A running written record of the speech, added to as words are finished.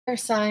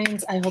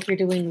Signs, I hope you're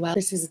doing well.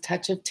 This is a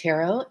touch of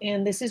tarot,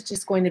 and this is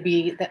just going to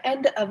be the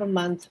end of a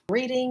month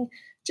reading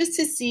just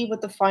to see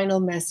what the final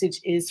message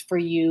is for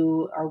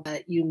you or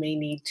what you may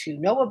need to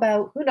know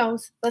about. Who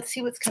knows? Let's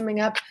see what's coming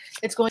up.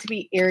 It's going to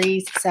be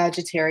Aries,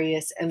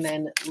 Sagittarius, and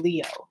then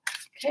Leo.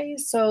 Okay,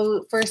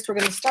 so first we're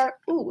going to start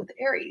with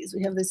Aries.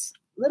 We have this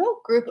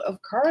little group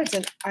of cards,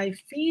 and I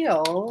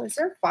feel, is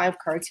there 5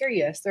 cards here?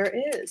 Yes, there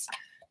is.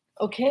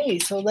 Okay,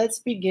 so let's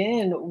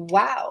begin.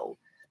 Wow.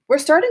 We're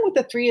starting with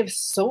the 3 of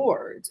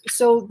Swords.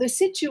 So the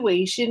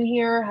situation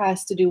here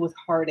has to do with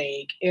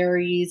heartache.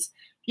 Aries,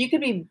 you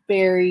could be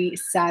very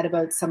sad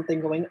about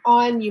something going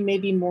on. You may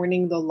be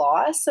mourning the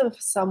loss of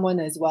someone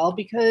as well,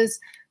 because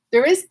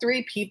there is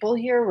 3 people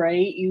here,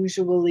 right?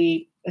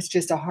 Usually it's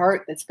just a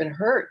heart that's been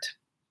hurt.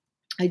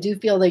 I do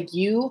feel like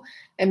you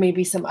and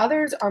maybe some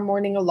others are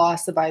mourning a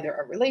loss of either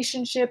a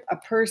relationship, a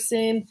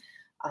person,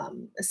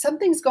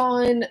 something's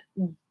gone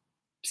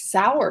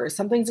sour,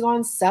 something's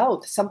gone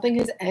south, something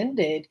has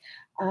ended.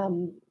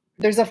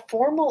 There's a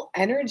formal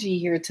energy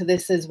here to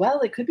this as well.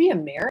 It could be a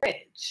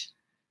marriage.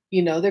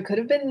 You know, there could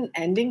have been an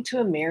ending to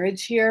a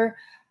marriage here.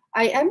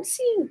 I am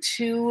seeing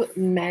 2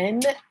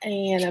 men,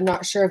 and I'm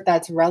not sure if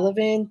that's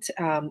relevant.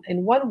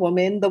 And 1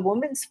 woman. The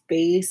woman's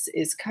face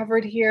is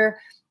covered here.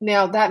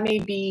 Now, that may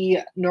be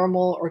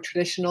normal or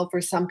traditional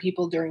for some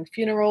people during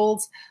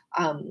funerals.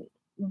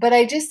 But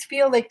I just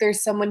feel like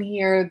there's someone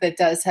here that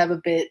does have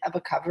a bit of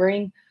a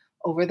covering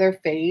over their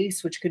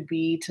face, which could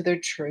be to their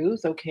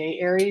truth. Okay,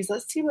 Aries,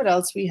 let's see what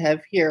else we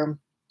have here.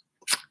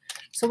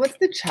 So what's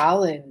the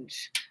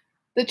challenge?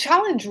 The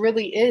challenge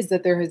really is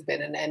that there has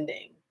been an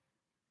ending,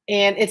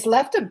 and it's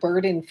left a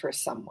burden for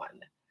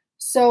someone.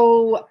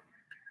 So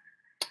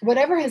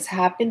whatever has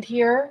happened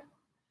here,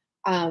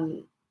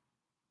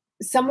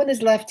 someone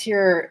is left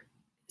here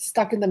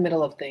stuck in the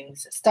middle of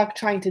things, stuck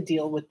trying to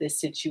deal with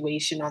this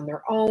situation on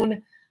their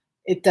own.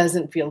 It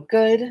doesn't feel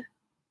good.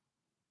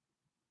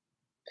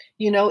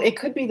 You know, it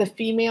could be the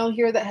female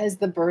here that has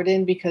the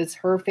burden because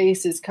her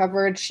face is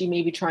covered. She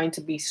may be trying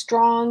to be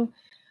strong,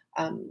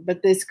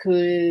 but this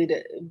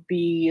could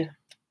be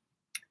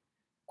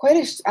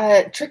quite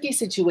a tricky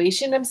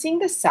situation. I'm seeing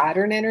the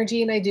Saturn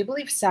energy, and I do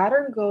believe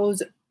Saturn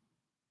goes,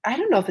 I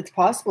don't know if it's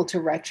possible to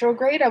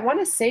retrograde. I want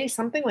to say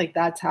something like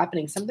that's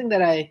happening, something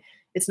that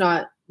it's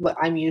not what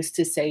I'm used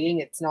to saying.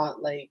 It's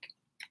not like,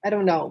 I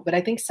don't know, but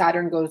I think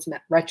Saturn goes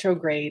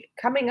retrograde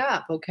coming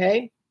up,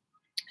 okay?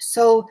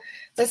 So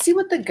let's see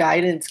what the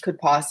guidance could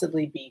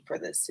possibly be for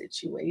this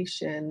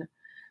situation.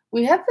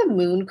 We have the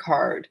Moon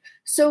card.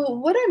 So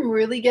what I'm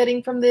really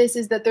getting from this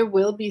is that there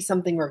will be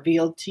something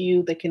revealed to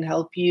you that can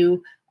help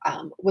you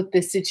with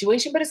this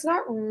situation, but it's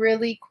not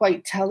really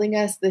quite telling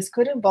us. This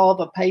could involve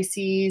a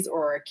Pisces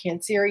or a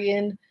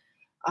Cancerian,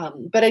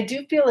 but I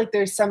do feel like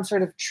there's some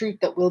sort of truth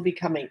that will be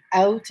coming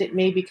out. It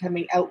may be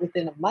coming out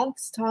within a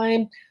month's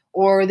time,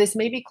 or this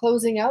may be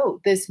closing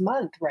out this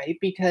month, right?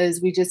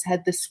 Because we just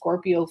had the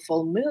Scorpio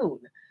full moon.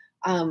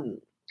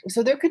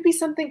 So there could be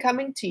something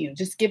coming to you.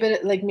 Just give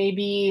it like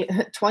maybe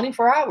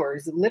 24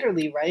 hours,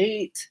 literally,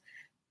 right?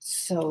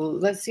 So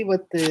let's see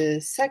what the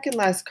second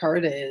last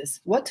card is.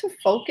 What to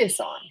focus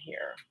on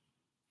here?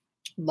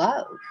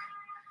 Love.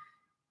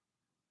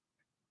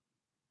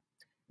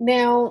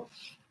 Now,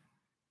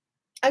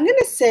 I'm going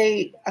to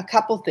say a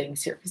couple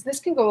things here because this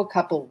can go a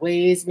couple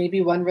ways.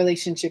 Maybe one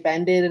relationship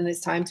ended and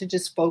it's time to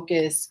just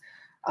focus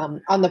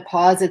on the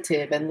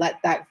positive and let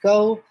that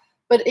go.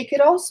 But it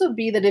could also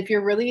be that if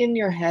you're really in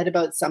your head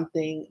about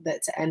something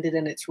that's ended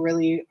and it's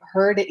really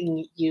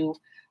hurting you,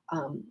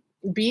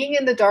 being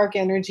in the dark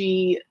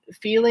energy,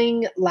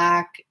 feeling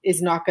lack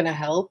is not going to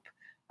help.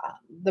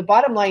 The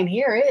bottom line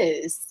here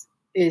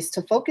is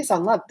to focus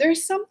on love.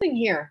 There's something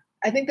here.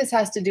 I think this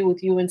has to do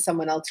with you and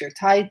someone else you're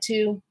tied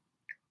to.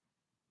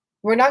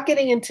 We're not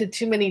getting into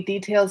too many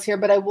details here,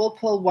 but I will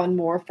pull one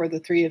more for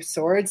the 3 of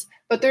Swords.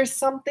 But there's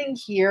something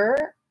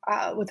here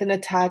with an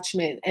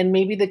attachment, and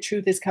maybe the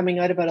truth is coming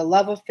out about a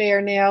love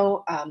affair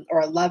now,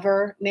 or a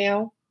lover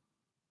now.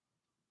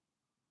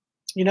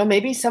 You know,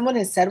 maybe someone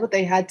has said what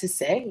they had to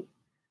say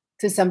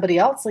to somebody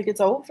else, like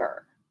it's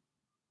over.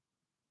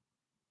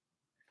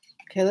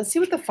 Okay, let's see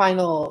what the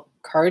final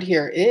card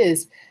here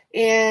is.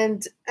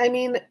 And I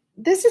mean,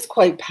 this is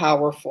quite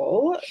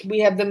powerful. We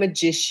have the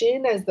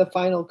Magician as the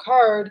final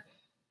card.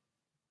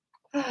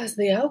 As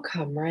the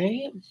outcome,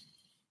 right?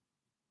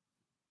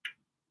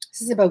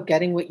 This is about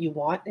getting what you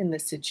want in the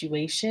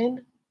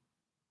situation.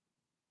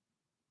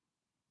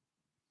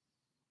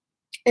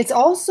 It's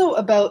also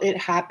about it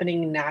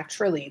happening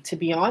naturally, to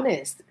be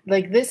honest.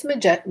 Like this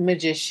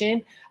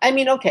magician, I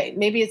mean, okay,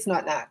 maybe it's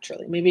not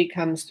naturally. Maybe it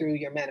comes through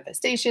your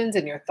manifestations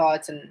and your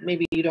thoughts, and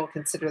maybe you don't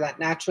consider that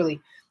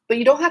naturally. But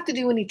you don't have to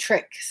do any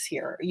tricks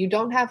here. You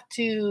don't have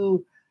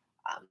to,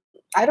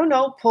 I don't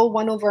know, pull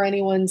one over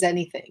anyone's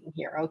anything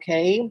here,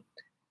 okay?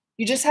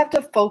 You just have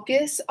to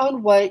focus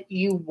on what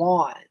you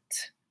want.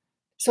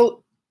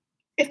 So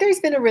if there's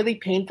been a really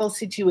painful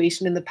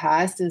situation in the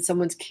past and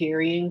someone's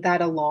carrying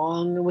that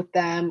along with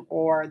them,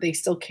 or they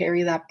still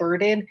carry that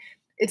burden,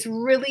 it's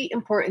really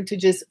important to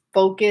just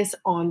focus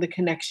on the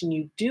connection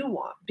you do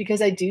want,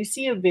 because I do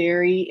see a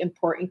very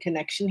important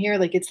connection here.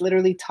 Like it's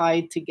literally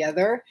tied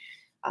together.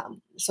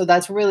 So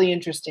that's really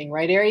interesting,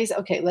 right, Aries?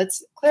 Okay,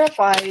 let's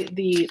clarify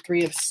the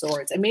Three of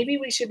Swords. And maybe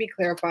we should be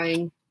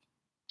clarifying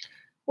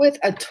with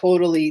a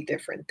totally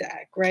different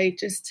deck, right?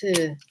 Just to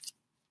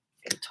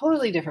get a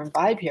totally different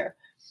vibe here.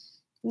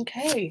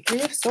 Okay,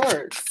 Three of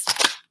Swords.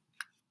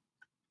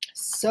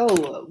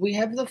 So we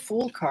have the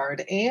Fool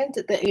card and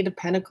the Eight of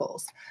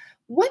Pentacles.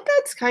 What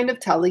that's kind of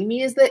telling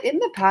me is that in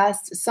the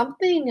past,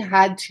 something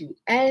had to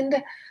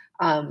end.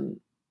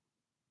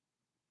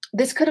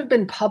 This could have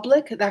been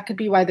public. That could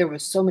be why there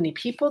was so many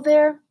people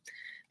there.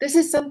 This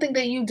is something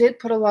that you did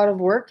put a lot of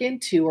work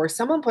into, or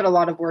someone put a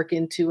lot of work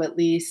into at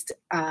least.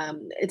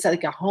 It's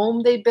like a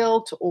home they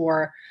built,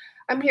 or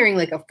I'm hearing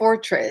like a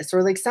fortress,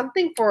 or like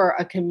something for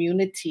a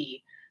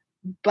community.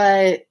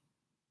 But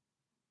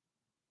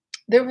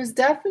there was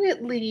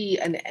definitely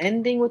an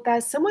ending with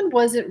that. Someone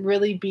wasn't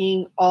really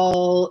being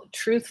all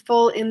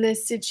truthful in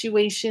this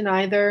situation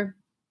either.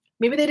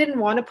 Maybe they didn't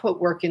want to put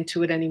work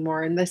into it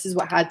anymore, and this is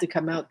what had to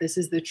come out. This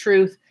is the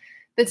truth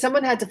that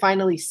someone had to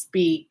finally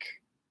speak.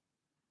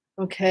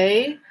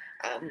 Okay,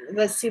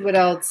 let's see what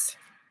else.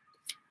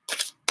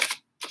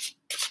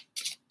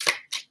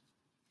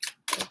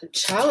 The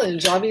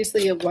challenge.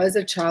 Obviously, it was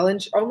a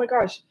challenge. Oh my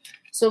gosh.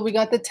 So we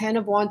got the Ten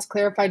of Wands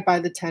clarified by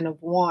the Ten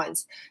of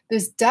Wands.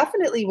 This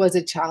definitely was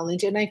a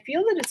challenge, and I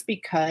feel that it's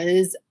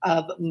because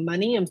of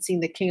money. I'm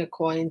seeing the King of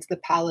Coins, the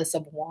Palace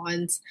of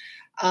Wands.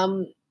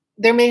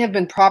 There may have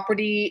been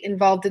property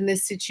involved in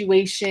this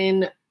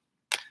situation,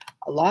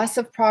 a loss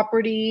of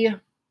property,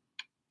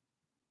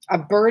 a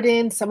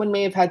burden. Someone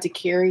may have had to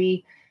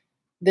carry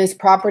this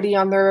property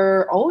on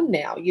their own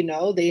now. You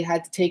know, they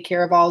had to take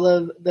care of all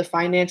of the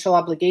financial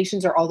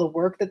obligations or all the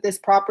work that this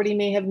property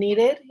may have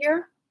needed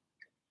here.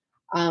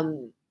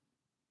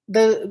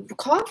 The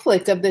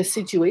conflict of this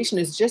situation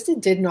is just, it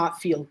did not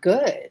feel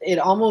good. It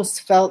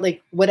almost felt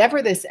like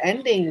whatever this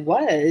ending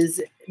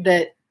was,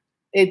 that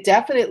it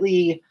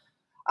definitely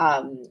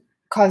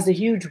caused a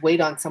huge weight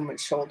on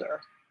someone's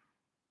shoulder.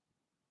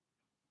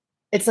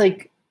 It's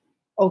like,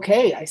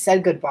 okay, I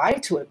said goodbye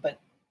to it, but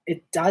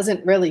it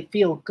doesn't really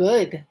feel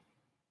good.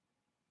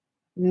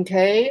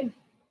 Okay,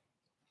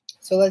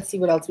 so let's see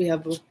what else we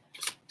have.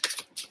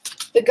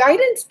 The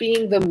guidance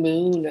being the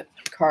Moon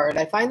card.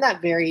 I find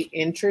that very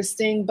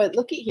interesting, but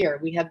look at here.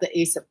 We have the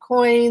Ace of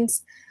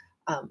Coins.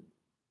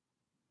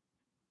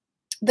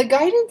 The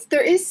guidance,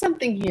 there is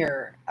something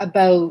here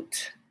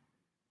about,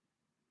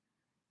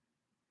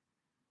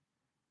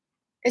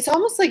 it's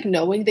almost like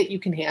knowing that you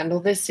can handle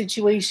this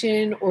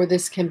situation, or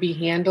this can be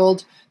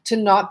handled, to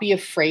not be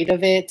afraid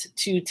of it,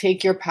 to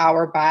take your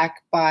power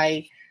back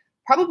by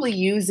probably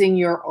using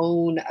your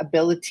own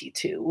ability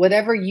to,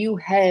 whatever you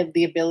have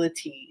the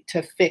ability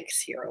to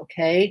fix here,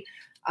 okay?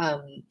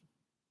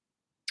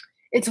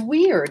 It's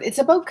weird. It's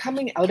about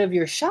coming out of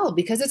your shell,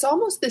 because it's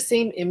almost the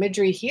same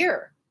imagery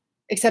here,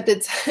 except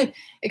it's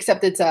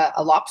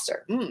a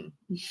lobster.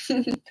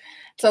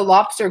 It's a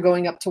lobster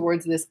going up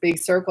towards this big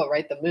circle,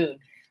 right? The moon.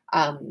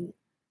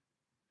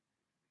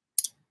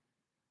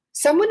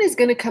 Someone is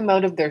going to come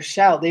out of their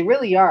shell. They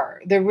really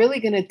are. They're really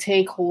going to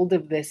take hold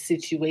of this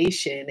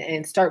situation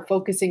and start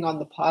focusing on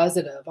the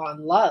positive,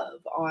 on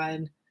love,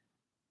 on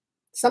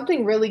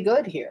something really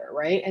good here,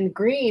 right? And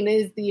green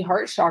is the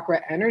heart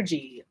chakra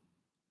energy.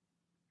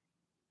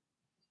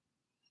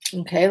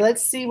 Okay,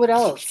 let's see what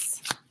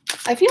else.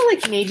 I feel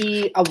like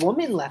maybe a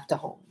woman left a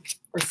home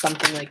or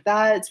something like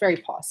that. It's very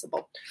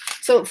possible.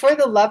 So for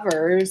the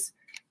lovers,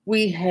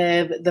 we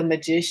have the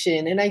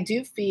Magician. And I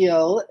do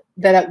feel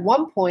that at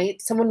one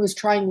point, someone was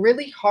trying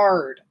really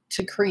hard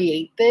to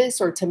create this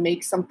or to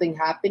make something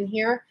happen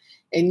here.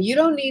 And you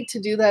don't need to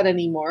do that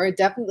anymore. It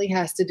definitely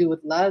has to do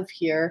with love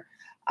here.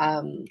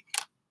 You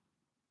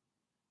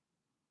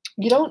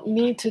don't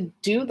need to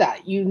do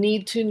that. You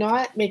need to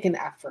not make an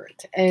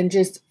effort and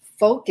just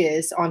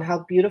focus on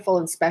how beautiful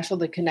and special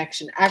the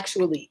connection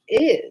actually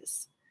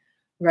is,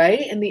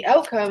 right? And the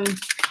outcome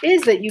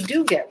is that you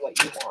do get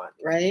what you want,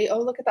 right? Oh,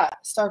 look at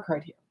that star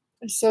card here.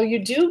 So you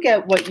do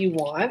get what you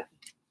want.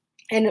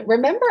 And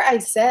remember, I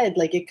said,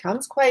 like, it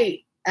comes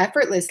quite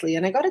effortlessly.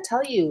 And I got to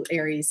tell you,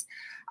 Aries,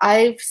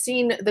 I've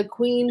seen the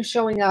Queen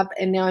showing up,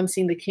 and now I'm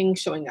seeing the King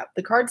showing up.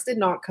 The cards did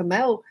not come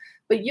out,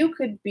 but you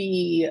could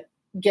be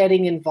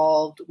getting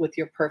involved with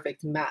your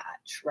perfect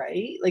match,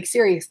 right? Like,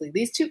 seriously,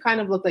 these two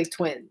kind of look like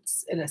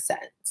twins in a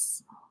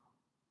sense.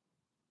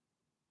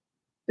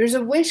 There's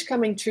a wish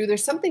coming true.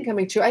 There's something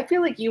coming true. I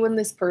feel like you and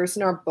this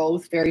person are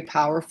both very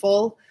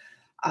powerful.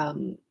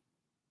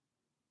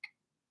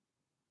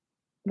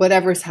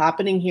 Whatever's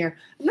happening here,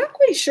 I'm not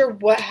quite sure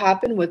what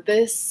happened with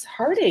this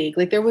heartache.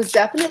 Like, there was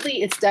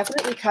definitely, it's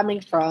definitely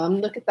coming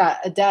from, look at that,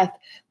 a death.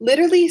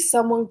 Literally,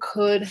 someone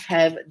could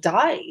have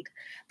died,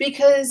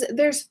 because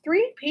there's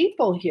three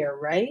people here,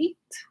 right?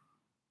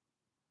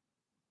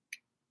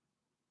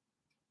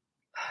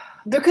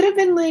 There could have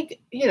been, like,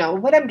 you know,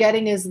 what I'm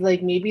getting is,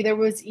 like, maybe there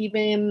was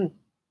even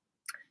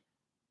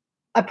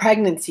a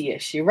pregnancy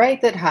issue,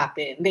 right? That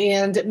happened.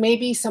 And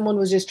maybe someone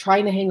was just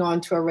trying to hang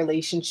on to a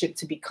relationship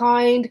to be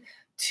kind,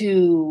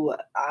 to,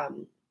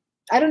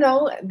 I don't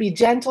know, be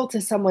gentle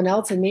to someone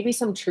else. And maybe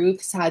some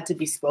truths had to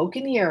be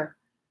spoken here.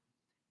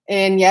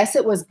 And yes,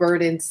 it was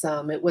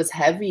burdensome. It was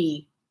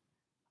heavy.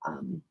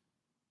 Um,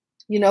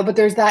 but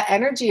there's that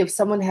energy of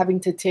someone having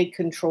to take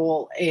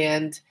control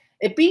and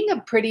it being a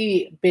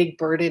pretty big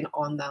burden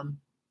on them.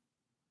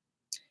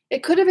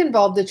 It could have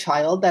involved a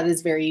child. That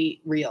is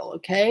very real,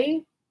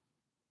 okay?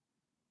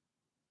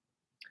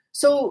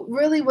 So,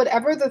 really,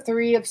 whatever the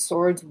Three of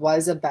Swords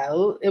was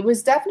about, it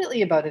was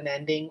definitely about an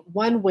ending,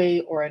 one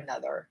way or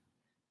another.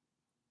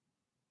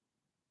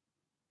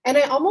 And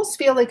I almost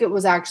feel like it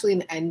was actually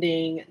an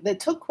ending that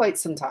took quite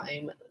some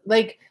time,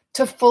 like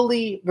to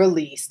fully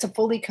release, to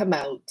fully come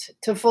out,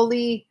 to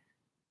fully,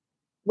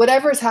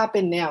 whatever's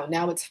happened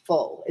now it's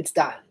full, it's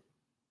done,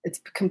 it's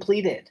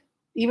completed.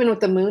 Even with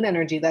the moon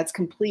energy, that's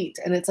complete.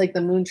 And it's like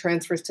the moon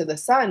transfers to the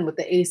sun with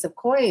the Ace of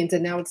Coins.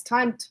 And now it's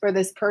time for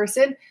this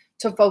person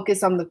to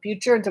focus on the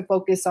future and to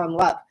focus on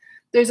love.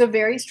 There's a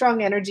very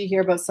strong energy here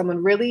about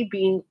someone really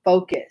being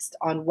focused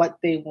on what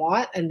they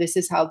want. And this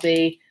is how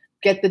they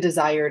get the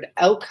desired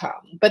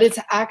outcome. But it's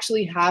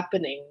actually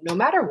happening no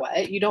matter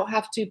what. You don't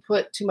have to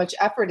put too much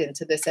effort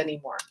into this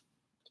anymore,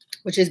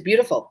 which is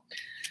beautiful.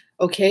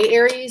 Okay,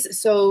 Aries.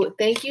 So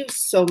thank you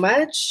so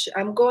much.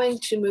 I'm going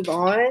to move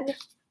on.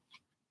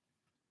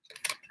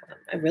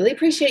 I really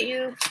appreciate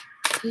you.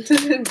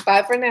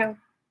 Bye for now.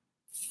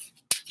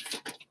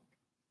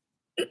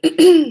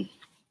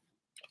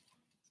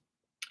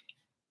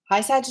 Hi,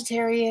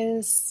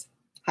 Sagittarius.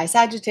 Hi,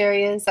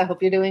 Sagittarius. I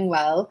hope you're doing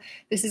well.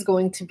 This is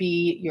going to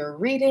be your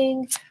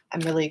reading.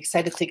 I'm really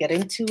excited to get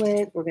into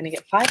it. We're going to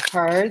get 5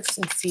 cards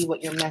and see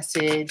what your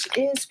message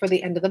is for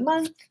the end of the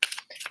month.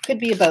 Could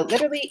be about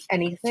literally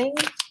anything.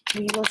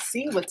 We will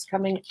see what's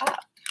coming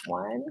up.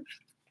 1.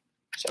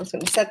 So I'm just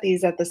going to set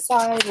these at the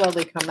side while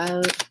they come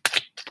out.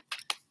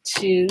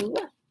 2,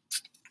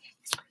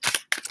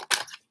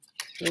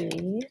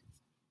 3,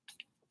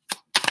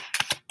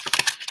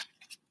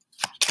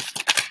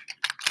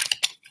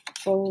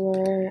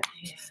 4, and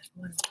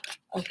 1.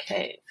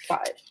 Okay, 5.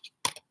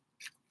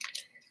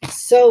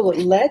 So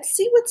let's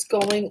see what's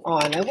going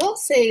on. I will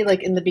say,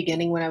 like in the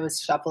beginning when I was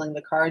shuffling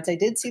the cards, I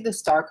did see the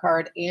Star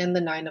card and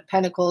the 9 of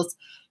Pentacles.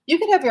 You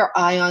could have your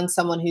eye on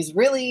someone who's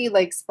really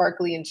like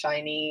sparkly and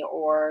shiny,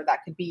 or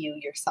that could be you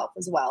yourself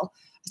as well.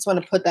 I just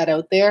want to put that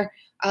out there.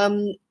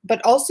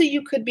 But also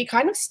you could be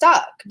kind of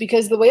stuck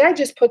because the way I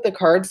just put the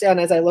cards down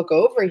as I look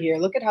over here,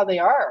 look at how they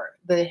are.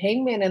 The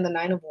Hangman and the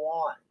 9 of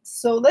Wands.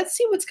 So let's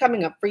see what's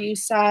coming up for you,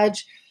 Sag.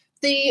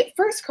 The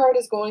first card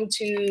is going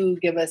to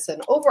give us an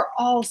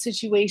overall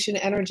situation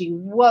energy.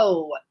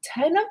 Whoa,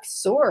 10 of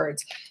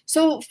Swords.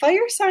 So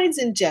fire signs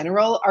in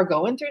general are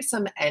going through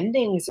some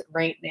endings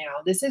right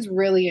now. This is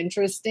really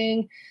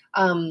interesting.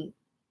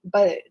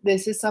 But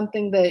this is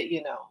something that,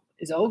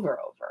 is over.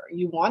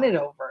 You want it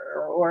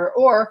over.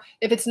 Or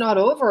if it's not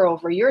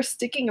over, you're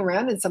sticking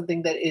around in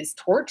something that is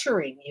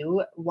torturing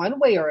you one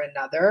way or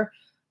another.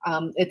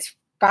 It's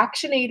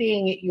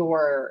fractionating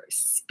your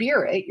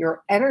spirit,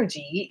 your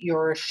energy,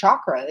 your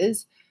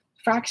chakras,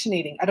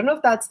 fractionating. I don't know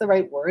if that's the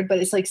right word, but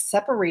it's like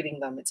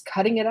separating them. It's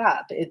cutting it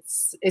up.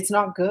 It's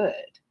not good.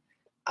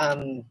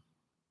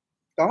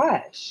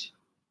 Gosh.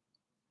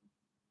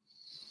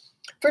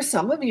 For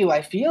some of you,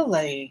 I feel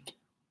like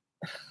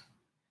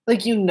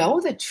you know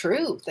the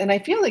truth. And I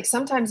feel like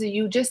sometimes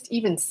you just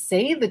even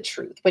say the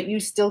truth, but you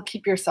still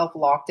keep yourself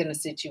locked in a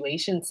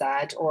situation,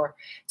 Sag, or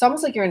it's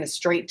almost like you're in a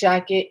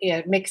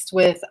straitjacket mixed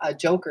with a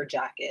joker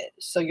jacket.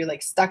 So you're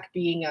like stuck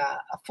being a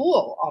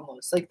fool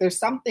almost. Like there's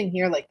something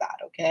here like that,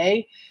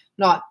 okay?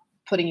 Not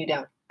putting you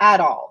down at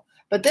all.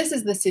 But this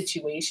is the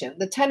situation.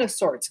 The 10 of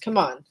Swords, come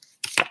on.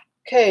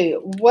 Okay,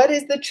 what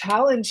is the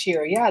challenge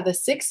here? Yeah, the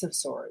 6 of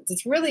Swords.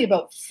 It's really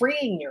about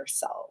freeing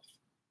yourself.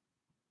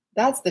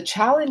 That's the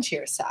challenge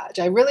here, Sag.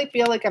 I really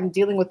feel like I'm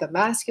dealing with the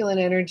masculine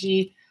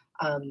energy.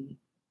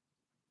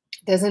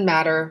 Doesn't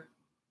matter.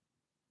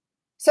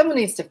 Someone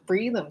needs to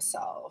free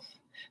themselves,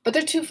 but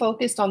they're too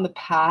focused on the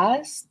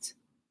past.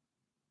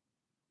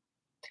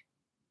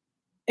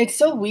 It's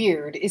so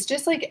weird. It's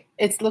just like,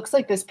 it looks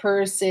like this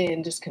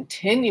person just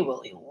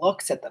continually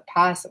looks at the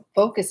past and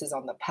focuses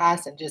on the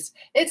past and just,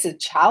 it's a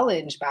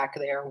challenge back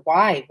there.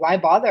 Why? Why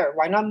bother?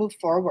 Why not move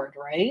forward,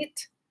 right?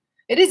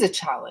 It is a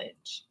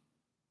challenge.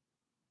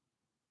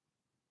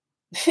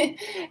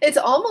 It's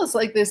almost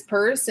like this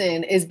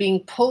person is being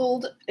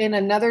pulled in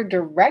another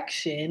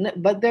direction,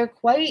 but they're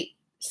quite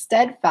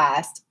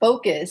steadfast,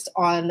 focused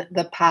on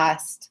the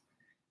past.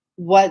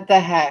 What the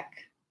heck?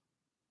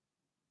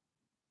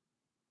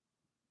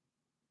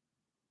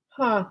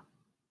 Huh.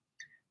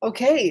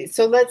 Okay,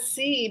 so let's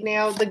see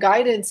now the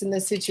guidance in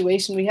this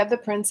situation. We have the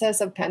Princess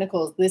of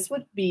Pentacles. This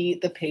would be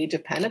the Page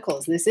of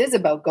Pentacles. This is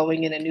about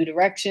going in a new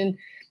direction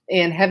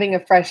and having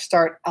a fresh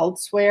start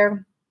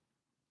elsewhere.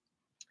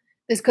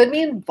 This could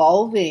be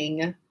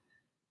involving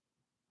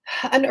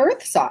an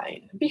earth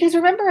sign, because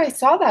remember I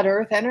saw that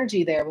earth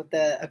energy there with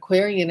the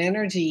Aquarian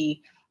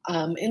energy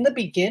in the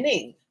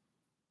beginning.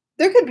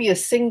 there could be a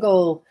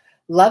single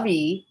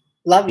lovey,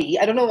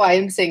 I don't know why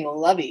I'm saying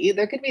lovey.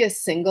 There could be a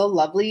single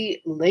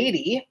lovely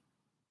lady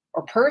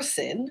or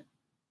person,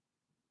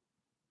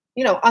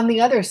 you know, on the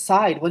other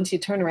side, once you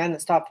turn around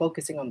and stop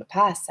focusing on the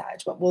past,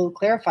 Sag, but we'll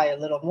clarify a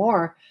little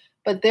more.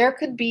 But there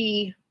could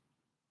be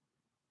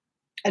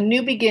a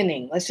new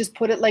beginning. Let's just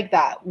put it like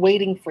that,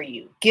 waiting for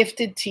you,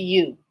 gifted to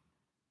you,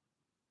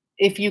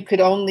 if you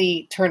could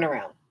only turn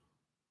around.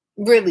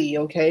 Really,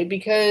 okay?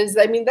 Because,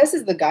 I mean, this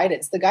is the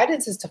guidance. The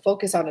guidance is to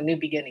focus on a new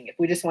beginning, if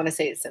we just want to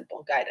say it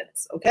simple,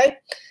 guidance, okay?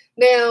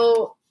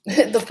 Now,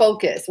 the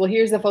focus. Well,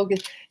 here's the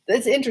focus.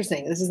 That's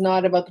interesting. This is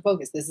not about the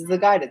focus. This is the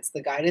guidance.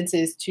 The guidance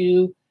is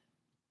to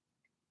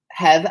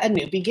have a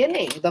new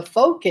beginning. The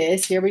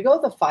focus, here we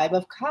go, the Five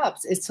of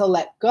Cups, is to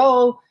let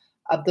go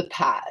of the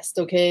past,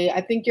 okay?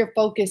 I think your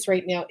focus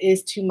right now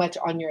is too much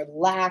on your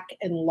lack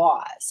and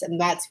loss,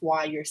 and that's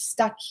why you're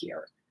stuck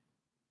here.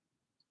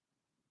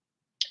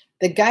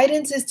 The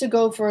guidance is to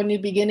go for a new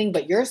beginning,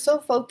 but you're so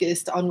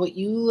focused on what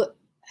you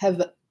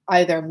have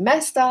either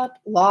messed up,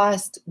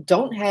 lost,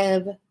 don't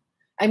have.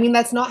 I mean,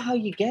 that's not how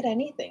you get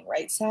anything,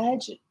 right, Sag?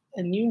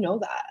 And you know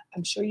that.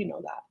 I'm sure you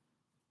know that.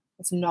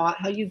 It's not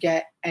how you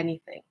get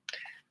anything.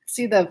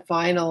 See the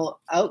final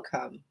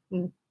outcome.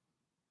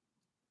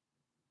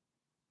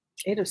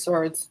 Eight of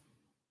Swords.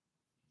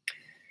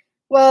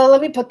 Well,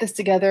 let me put this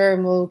together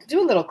and we'll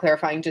do a little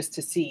clarifying just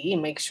to see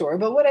and make sure.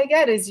 But what I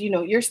get is, you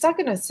know, you're stuck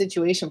in a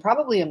situation,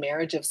 probably a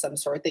marriage of some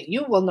sort, that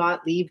you will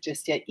not leave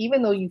just yet,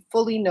 even though you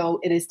fully know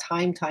it is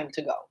time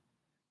to go.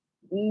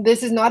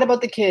 This is not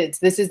about the kids.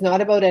 This is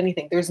not about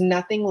anything. There's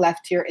nothing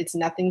left here. It's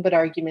nothing but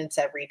arguments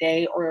every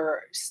day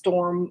or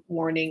storm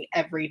warning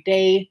every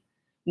day.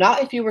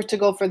 Not if you were to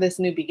go for this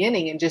new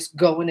beginning and just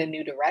go in a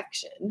new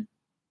direction.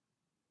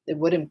 It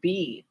wouldn't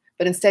be.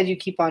 But instead, you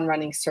keep on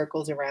running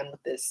circles around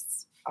with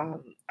this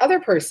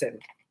other person.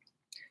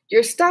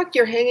 You're stuck.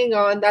 You're hanging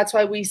on. That's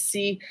why we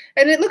see.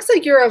 And it looks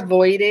like you're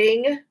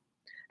avoiding.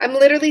 I'm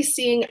literally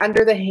seeing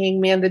under the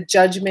Hangman, the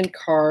Judgment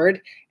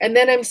card. And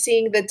then I'm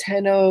seeing the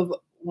Ten of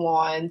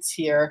Wands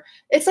here.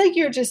 It's like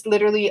you're just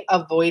literally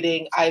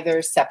avoiding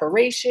either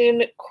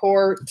separation,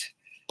 court,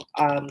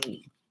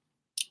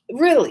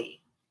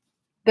 really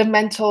the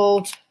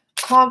mental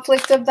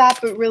conflict of that,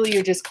 but really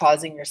you're just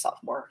causing yourself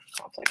more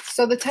conflict.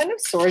 So the Ten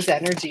of Swords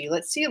energy,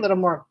 let's see a little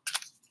more.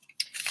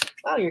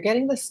 Wow, you're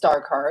getting the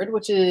Star card,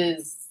 which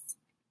is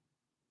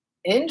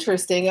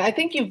interesting. I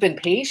think you've been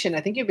patient.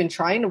 I think you've been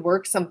trying to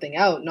work something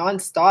out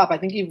nonstop. I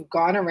think you've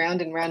gone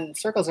around and around in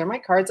circles. Are my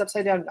cards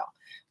upside down? No.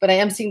 But I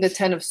am seeing the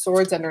Ten of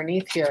Swords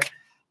underneath here.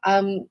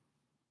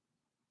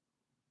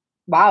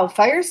 Wow,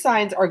 fire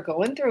signs are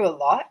going through a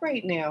lot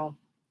right now.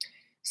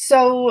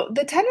 So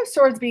the Ten of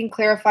Swords being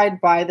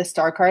clarified by the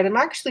Star card, I'm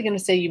actually going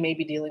to say you may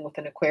be dealing with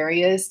an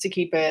Aquarius to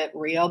keep it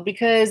real,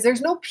 because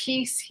there's no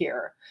peace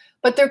here.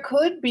 But there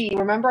could be,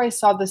 remember I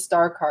saw the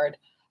Star card,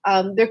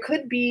 there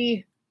could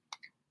be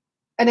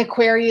an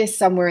Aquarius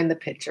somewhere in the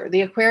picture.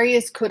 The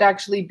Aquarius could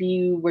actually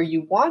be where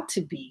you want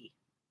to be,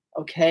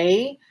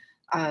 okay?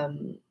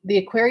 The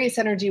Aquarius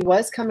energy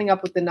was coming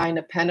up with the Nine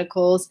of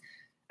Pentacles.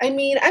 I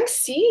mean, I'm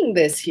seeing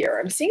this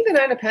here. I'm seeing the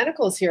Nine of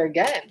Pentacles here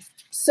again.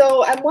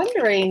 So I'm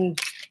wondering,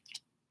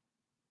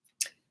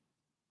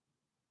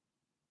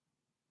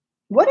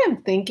 what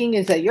I'm thinking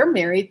is that you're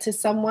married to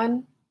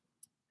someone,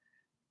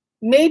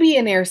 maybe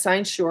an air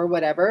sign, sure,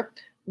 whatever,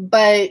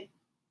 but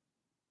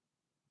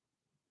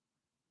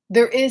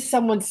there is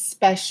someone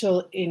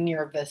special in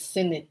your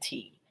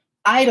vicinity.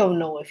 I don't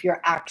know if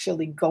you're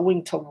actually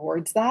going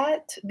towards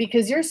that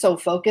because you're so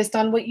focused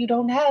on what you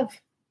don't have.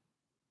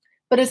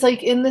 But it's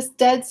like in this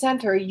dead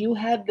center, you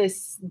have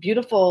this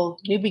beautiful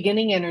new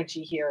beginning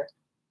energy here,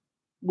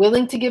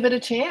 willing to give it a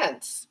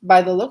chance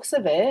by the looks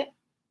of it.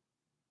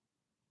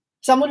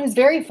 Someone who's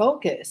very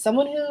focused,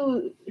 someone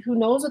who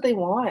knows what they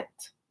want.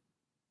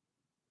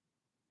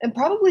 And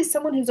probably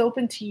someone who's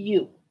open to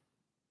you.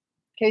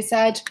 Okay,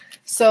 Sag?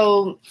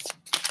 So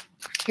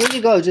here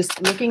you go,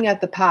 just looking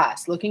at the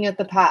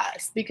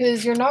past,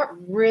 because you're not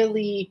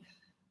really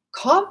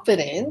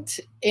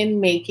confident in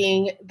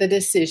making the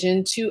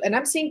decision to, and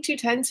I'm seeing 2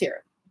 tens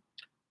here.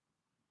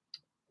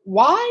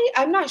 Why?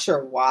 I'm not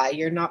sure why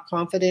you're not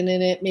confident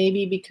in it.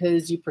 Maybe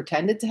because you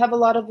pretended to have a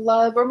lot of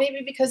love, or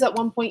maybe because at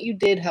one point you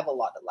did have a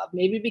lot of love.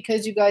 Maybe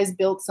because you guys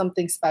built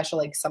something special,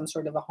 like some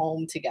sort of a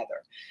home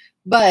together.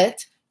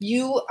 But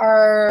you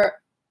are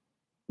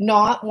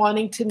not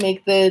wanting to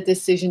make the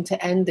decision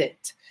to end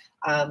it.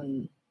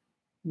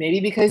 Maybe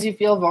because you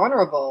feel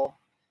vulnerable.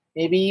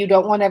 Maybe you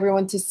don't want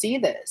everyone to see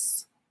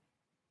this.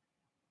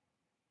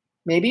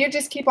 Maybe you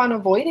just keep on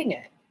avoiding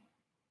it.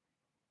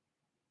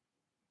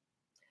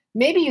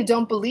 Maybe you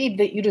don't believe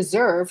that you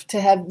deserve to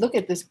have, look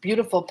at this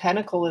beautiful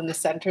pentacle in the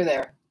center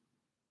there.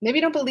 Maybe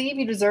you don't believe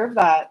you deserve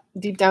that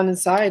deep down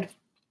inside.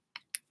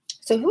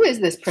 So who is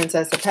this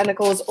Princess of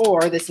Pentacles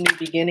or this new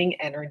beginning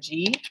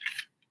energy?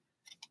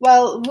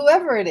 Well,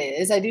 whoever it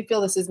is, I do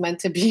feel this is meant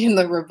to be in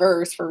the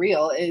reverse for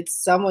real. It's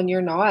someone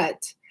you're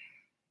not.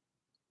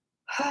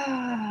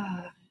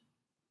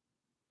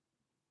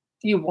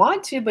 You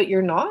want to, but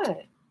you're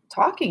not.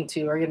 talking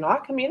to or you're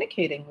not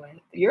communicating with.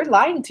 You're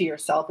lying to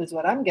yourself is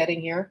what I'm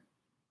getting here.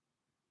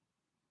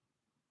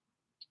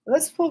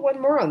 Let's pull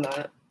one more on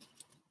that.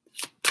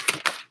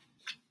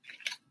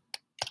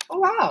 Oh,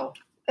 wow.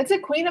 It's a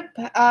Queen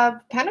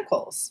of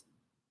Pentacles.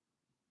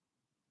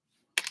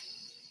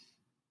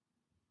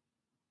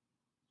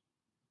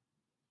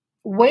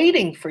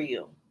 Waiting for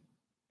you.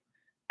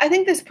 I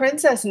think this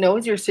princess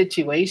knows your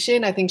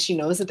situation. I think she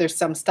knows that there's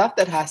some stuff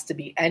that has to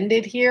be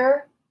ended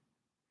here.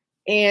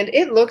 And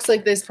it looks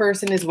like this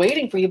person is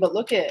waiting for you, but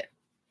look at,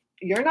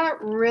 you're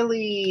not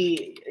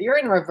really, you're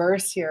in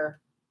reverse here.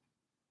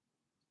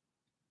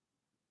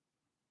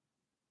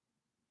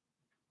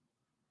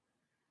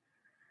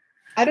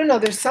 I don't know.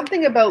 There's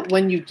something about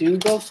when you do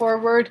go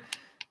forward,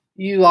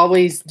 you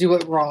always do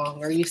it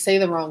wrong, or you say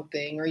the wrong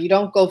thing, or you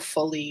don't go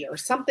fully, or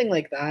something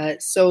like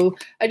that. So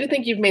I do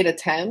think you've made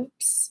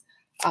attempts,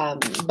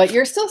 but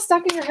you're still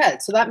stuck in your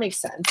head. So that makes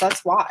sense.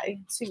 That's why.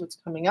 Let's see what's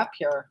coming up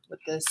here with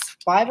this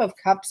 5 of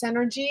Cups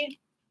energy.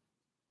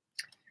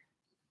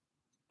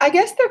 I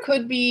guess there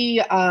could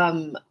be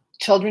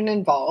children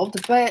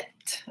involved, but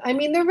I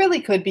mean, there really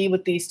could be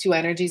with these two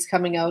energies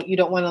coming out. You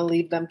don't want to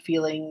leave them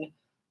feeling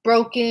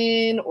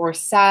broken or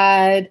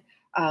sad.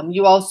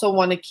 You also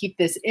want to keep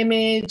this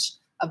image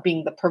of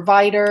being the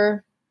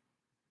provider.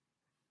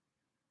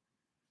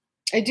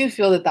 I do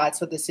feel that that's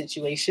what the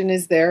situation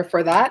is there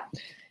for that.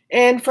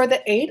 And for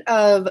the 8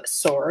 of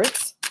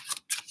Swords,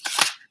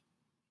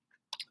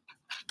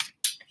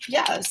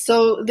 yeah,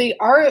 so they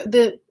are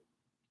the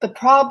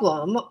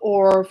problem,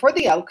 or for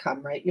the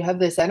outcome, right? You have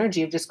this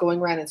energy of just going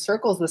around in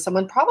circles with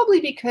someone,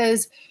 probably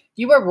because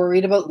you are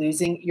worried about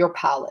losing your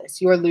palace.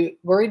 You are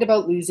worried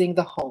about losing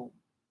the home.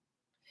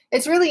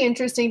 It's really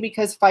interesting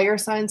because fire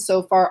signs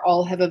so far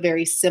all have a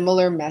very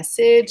similar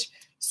message.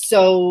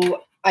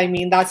 So, I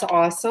mean, that's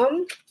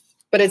awesome,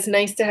 but it's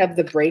nice to have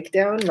the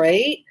breakdown,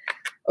 right?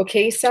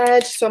 Okay,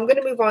 Sag, so I'm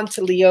going to move on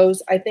to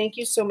Leos. I thank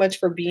you so much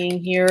for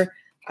being here.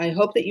 I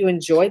hope that you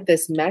enjoyed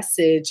this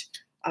message.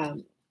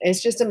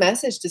 It's just a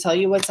message to tell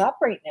you what's up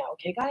right now.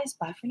 Okay, guys,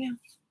 bye for now.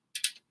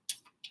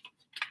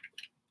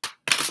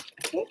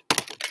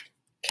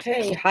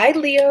 Okay, hi,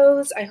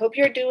 Leos. I hope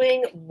you're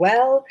doing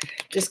well.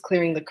 Just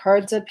clearing the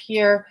cards up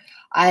here.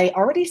 I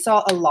already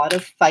saw a lot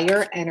of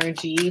fire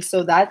energy,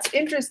 so that's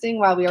interesting.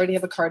 While we already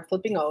have a card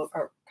flipping out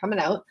or coming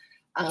out,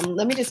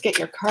 let me just get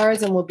your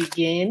cards and we'll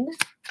begin.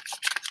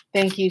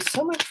 Thank you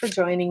so much for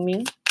joining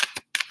me.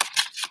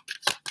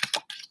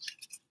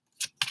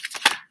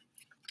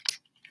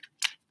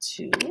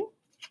 Two,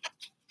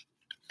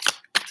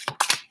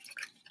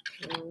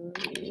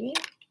 three,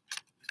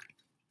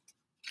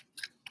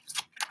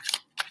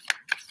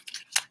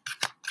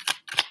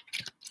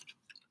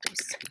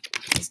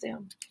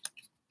 down,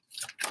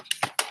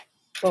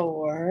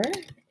 4,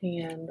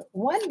 and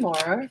one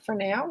more for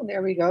now.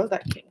 There we go.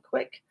 That came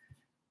quick.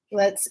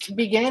 Let's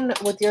begin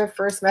with your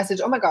first message.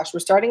 Oh my gosh, we're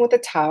starting with the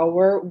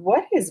Tower.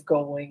 What is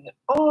going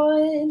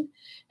on?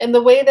 And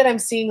the way that I'm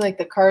seeing like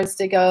the cards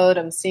stick out,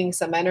 I'm seeing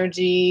some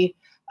energy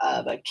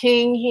of a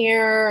king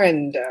here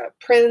and a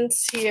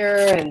prince here.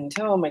 And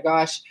oh my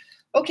gosh.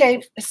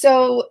 Okay,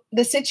 so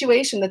the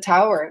situation, the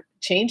Tower,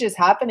 change is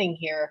happening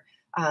here.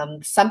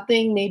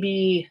 Something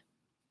maybe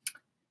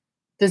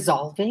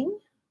dissolving,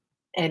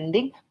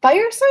 ending.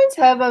 Fire signs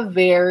have a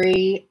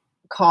very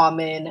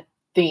common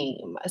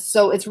theme.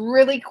 So it's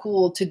really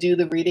cool to do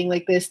the reading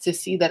like this, to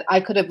see that I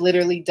could have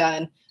literally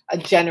done a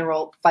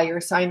general fire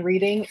sign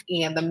reading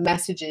and the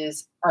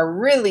messages are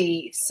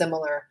really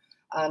similar.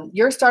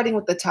 You're starting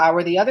with the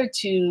Tower. The other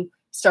two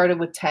started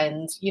with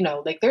 10s. You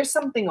know, like there's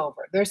something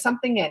over. There's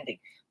something ending.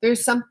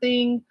 There's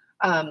something,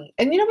 and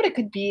you know what it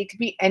could be? It could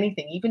be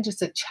anything, even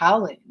just a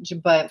challenge.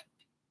 But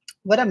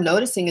what I'm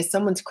noticing is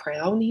someone's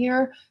crown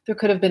here. There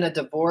could have been a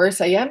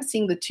divorce. I am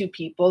seeing the two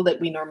people that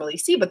we normally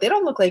see, but they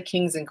don't look like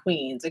kings and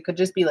queens. It could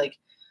just be like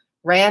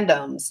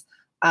randoms.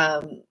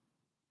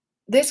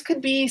 This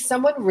could be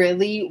someone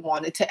really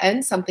wanted to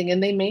end something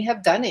and they may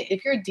have done it.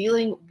 If you're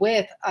dealing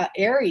with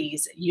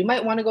Aries, you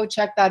might want to go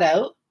check that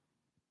out.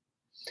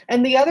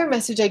 And the other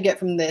message I get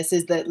from this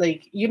is that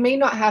like you may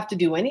not have to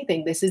do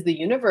anything. This is the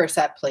universe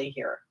at play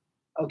here.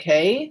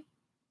 Okay?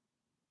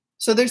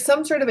 So there's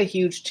some sort of a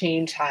huge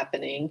change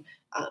happening.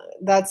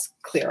 That's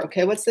clear.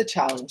 Okay, what's the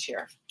challenge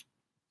here?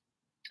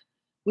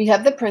 We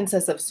have the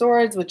Princess of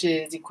Swords, which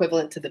is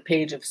equivalent to the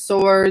Page of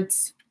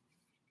Swords.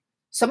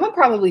 Someone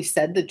probably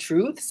said the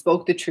truth,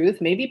 spoke the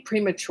truth, maybe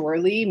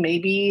prematurely,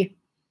 maybe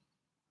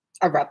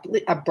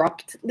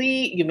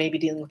abruptly. You may be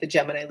dealing with a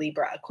Gemini,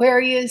 Libra,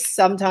 Aquarius.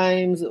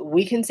 Sometimes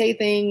we can say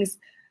things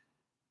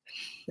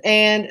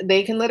and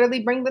they can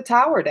literally bring the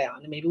Tower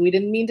down. Maybe we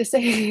didn't mean to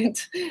say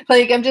it.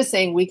 Like, I'm just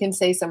saying we can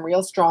say some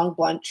real strong,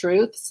 blunt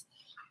truths,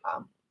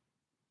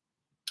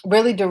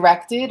 really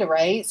directed,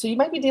 right? So you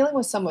might be dealing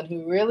with someone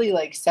who really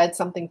like said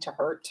something to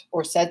hurt,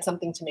 or said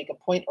something to make a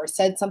point, or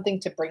said something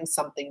to bring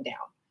something down.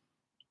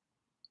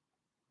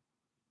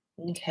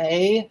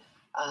 Okay.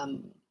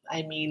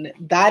 I mean,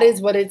 that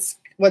is what it's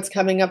what's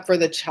coming up for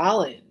the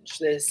challenge,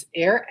 this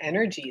air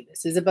energy.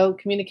 This is about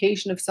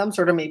communication of some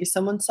sort, or maybe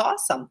someone saw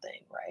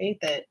something, right,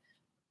 that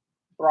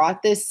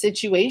brought this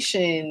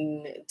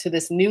situation to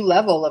this new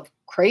level of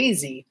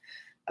crazy.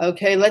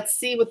 Okay, let's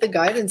see what the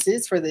guidance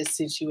is for this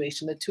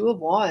situation. The Two of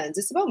Wands.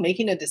 It's about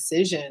making a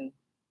decision.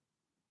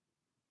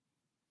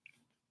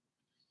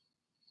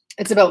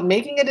 It's about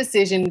making a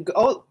decision.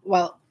 Oh,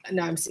 well,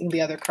 now I'm seeing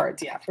the other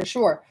cards. Yeah, for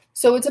sure.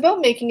 So it's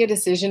about making a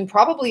decision,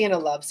 probably in a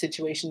love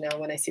situation now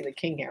when I see the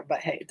King here. But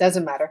hey, it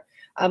doesn't matter.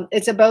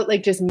 It's about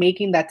like just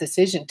making that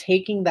decision,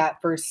 taking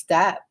that first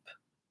step.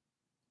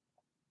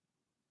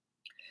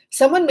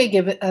 Someone may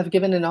have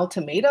given an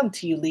ultimatum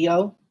to you,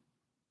 Leo.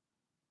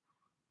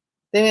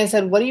 They may have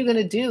said, what are you going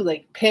to do?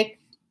 Like, pick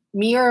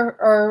me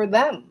or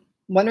them,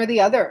 one or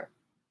the other.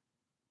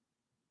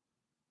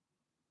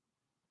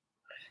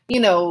 You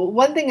know,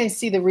 one thing I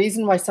see, the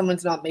reason why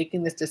someone's not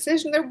making this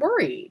decision, they're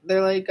worried.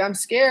 They're like, I'm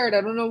scared.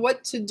 I don't know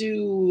what to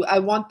do. I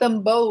want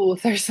them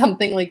both or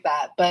something like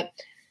that. But,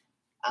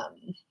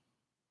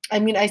 I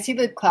mean, I see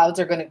the clouds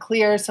are going to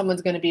clear.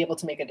 Someone's going to be able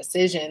to make a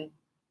decision.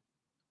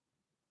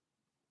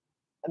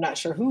 I'm not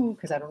sure who,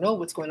 because I don't know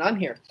what's going on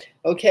here.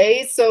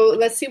 Okay, so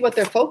let's see what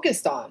they're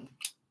focused on.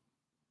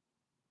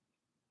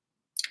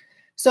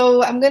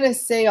 So I'm going to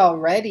say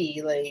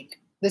already, like,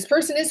 this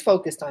person is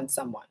focused on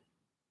someone.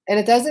 And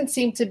it doesn't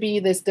seem to be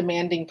this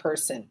demanding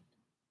person.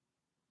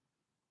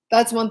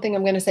 That's one thing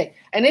I'm going to say.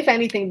 And if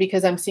anything,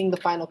 because I'm seeing the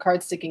final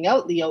card sticking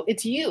out, Leo,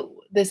 it's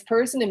you. This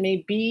person, it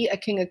may be a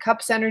King of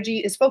Cups energy,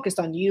 is focused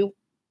on you.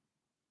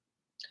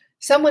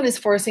 Someone is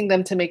forcing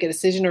them to make a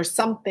decision or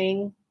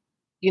something.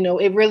 You know,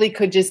 it really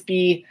could just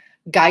be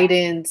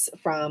guidance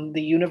from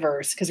the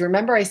universe. Because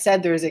remember I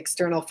said there's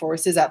external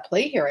forces at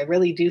play here. I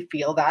really do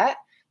feel that.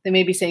 They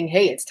may be saying,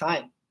 hey, it's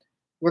time.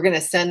 We're going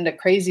to send a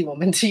crazy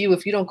woman to you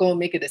if you don't go and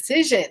make a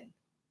decision.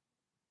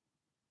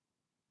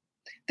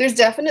 There's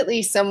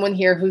definitely someone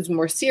here who's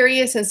more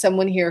serious and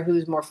someone here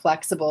who's more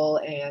flexible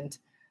and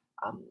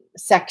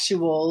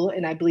sexual.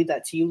 And I believe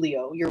that's you,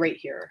 Leo. You're right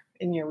here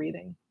in your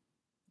reading.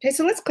 Okay,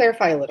 so let's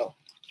clarify a little.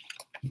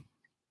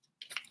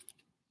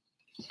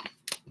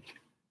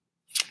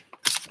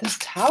 This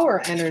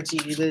Tower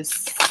energy,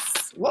 this,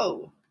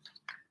 whoa,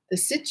 the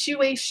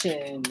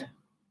situation.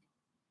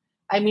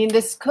 I mean,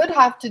 this could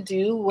have to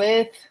do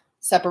with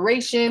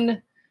separation.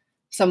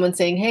 Someone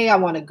saying, hey, I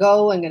want to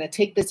go. I'm going to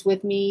take this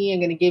with me. I'm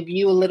going to give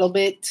you a little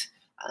bit.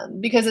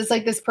 Because it's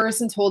like this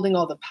person's holding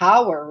all the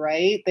power,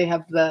 right? They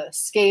have the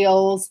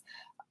scales.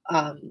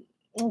 Oh,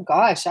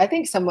 gosh. I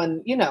think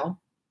someone, you know,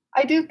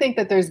 I do think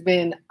that there's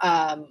been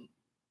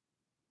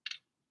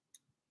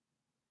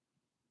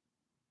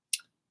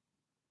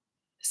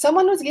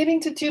someone was giving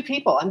to two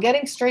people. I'm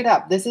getting straight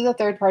up. This is a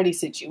third-party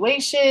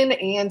situation.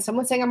 And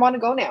someone's saying, I want to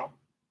go now.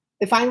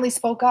 They finally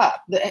spoke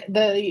up.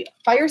 The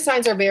fire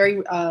signs are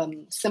very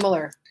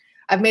similar.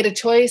 I've made a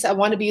choice. I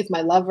want to be with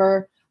my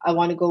lover. I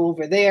want to go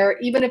over there.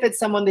 Even if it's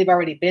someone they've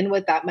already been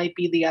with, that might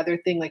be the other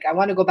thing. Like, I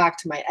want to go back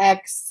to my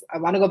ex. I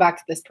want to go back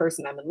to this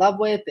person I'm in love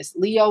with, this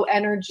Leo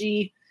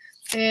energy.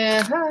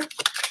 And,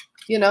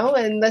 you know,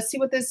 and let's see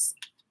what this.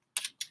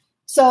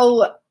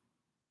 So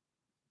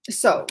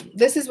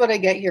this is what I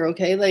get here,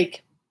 okay?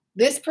 Like,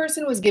 this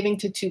person was giving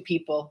to two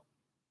people.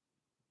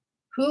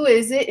 Who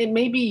is it? It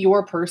may be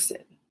your person.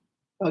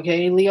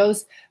 Okay,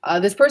 Leos,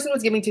 this person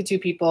was giving to two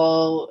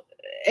people.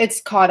 It's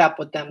caught up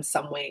with them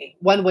some way,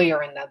 one way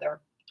or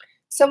another.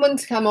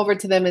 Someone's come over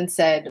to them and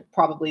said,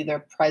 probably their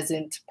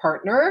present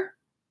partner,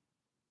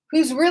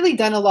 who's really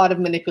done a lot of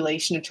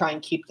manipulation to try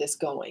and keep this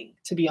going,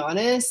 to be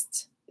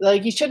honest.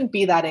 Like, you shouldn't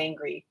be that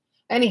angry.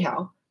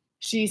 Anyhow,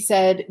 she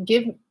said,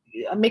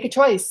 make a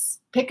choice.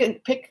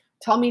 Pick,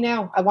 tell me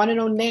now. I want to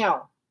know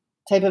now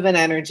type of an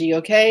energy,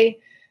 okay?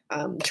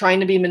 Trying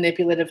to be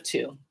manipulative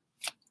too.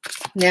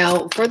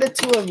 Now, for the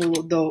Two of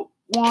the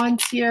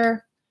Wands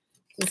here,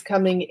 this is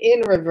coming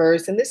in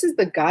reverse, and this is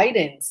the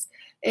guidance.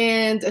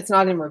 And it's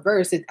not in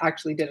reverse. It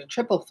actually did a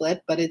triple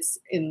flip, but it's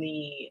in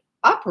the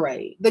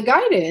upright. The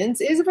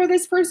guidance is for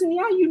this person,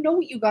 yeah, you know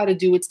what you got to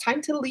do. It's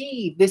time to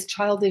leave this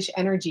childish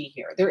energy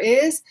here. There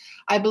is,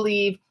 I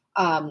believe,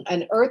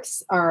 an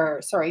earth,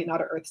 or sorry,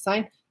 not an earth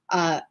sign,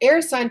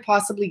 air sign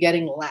possibly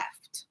getting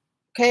left.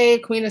 Okay,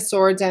 Queen of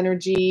Swords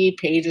energy,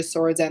 Page of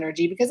Swords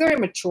energy, because they're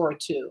immature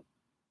too.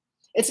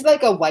 It's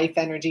like a wife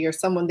energy or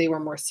someone they were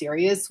more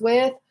serious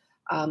with.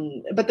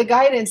 But the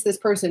guidance, this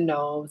person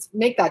knows,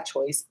 make that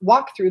choice,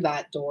 walk through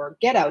that door,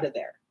 get out of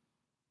there.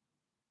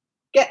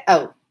 Get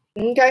out,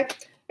 okay?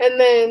 And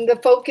then the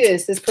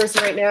focus, this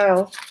person right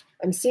now,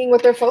 I'm seeing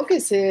what their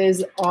focus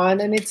is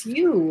on, and it's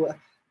you.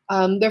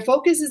 Their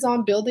focus is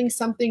on building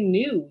something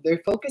new. Their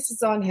focus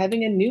is on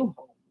having a new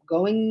home,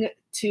 going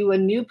to a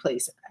new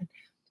place.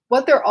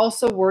 What they're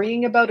also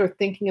worrying about or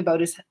thinking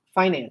about is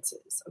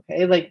finances,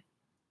 okay? Like,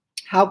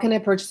 how can I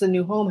purchase a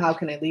new home? How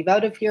can I leave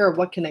out of here? Or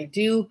what can I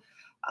do?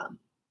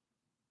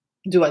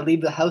 Do I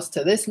leave the house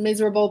to this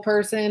miserable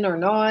person or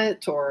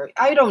not? Or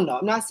I don't know.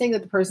 I'm not saying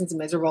that the person's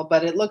miserable,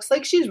 but it looks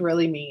like she's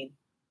really mean.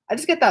 I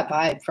just get that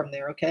vibe from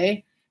there,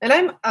 okay? And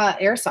I'm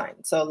air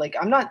sign. So, like,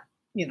 I'm not,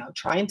 you know,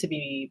 trying to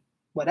be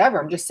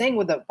whatever. I'm just saying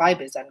what the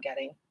vibe is I'm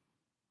getting.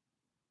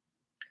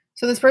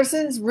 So this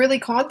person's really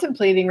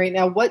contemplating right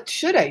now, what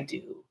should I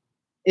do?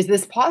 Is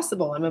this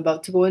possible? I'm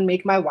about to go and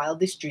make my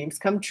wildest dreams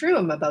come true.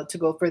 I'm about to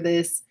go for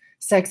this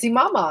sexy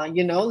mama,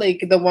 you know,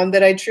 like the one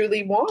that I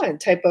truly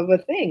want type of a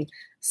thing.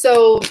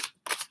 So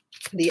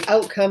the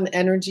outcome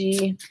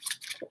energy.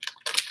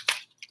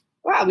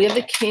 Wow, we have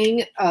the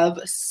King of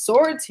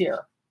Swords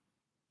here.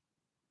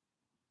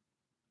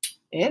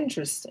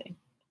 Interesting.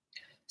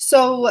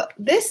 So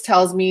this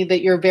tells me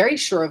that you're very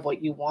sure of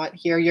what you want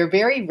here. You're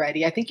very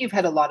ready. I think you've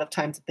had a lot of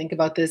time to think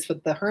about this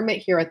with the Hermit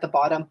here at the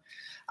bottom.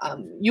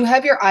 You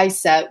have your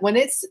eyes set. When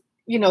it's,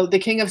 you know, the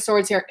King of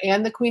Swords here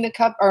and the Queen of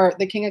Cups or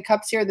the King of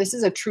Cups here, this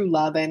is a true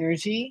love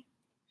energy.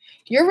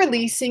 You're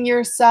releasing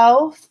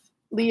yourself,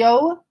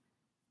 Leo,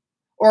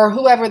 or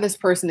whoever this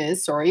person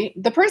is, sorry.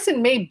 The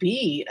person may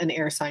be an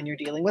air sign you're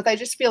dealing with. I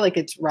just feel like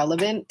it's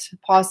relevant,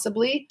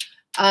 possibly.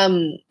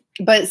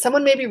 But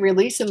someone may be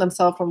releasing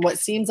themselves from what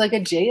seems like a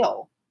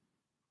jail,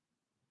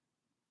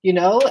 you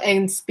know,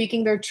 and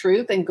speaking their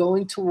truth and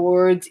going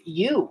towards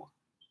you.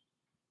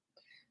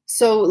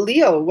 So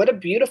Leo, what a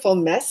beautiful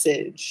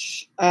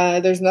message.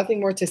 There's nothing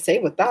more to say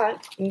with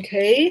that.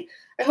 Okay.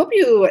 I hope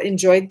you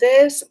enjoyed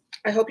this.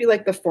 I hope you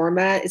like the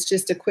format. It's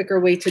just a quicker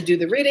way to do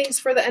the readings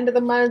for the end of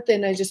the month.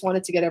 And I just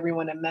wanted to get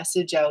everyone a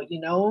message out, you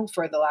know,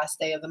 for the last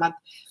day of the month.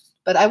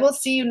 But I will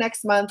see you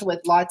next month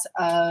with lots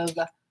of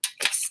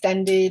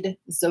extended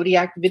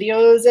zodiac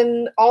videos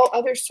and all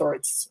other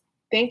sorts.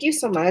 Thank you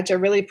so much. I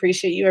really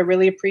appreciate you. I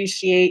really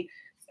appreciate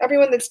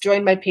everyone that's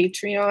joined my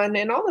Patreon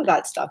and all of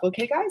that stuff.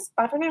 Okay, guys?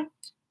 Bye for now.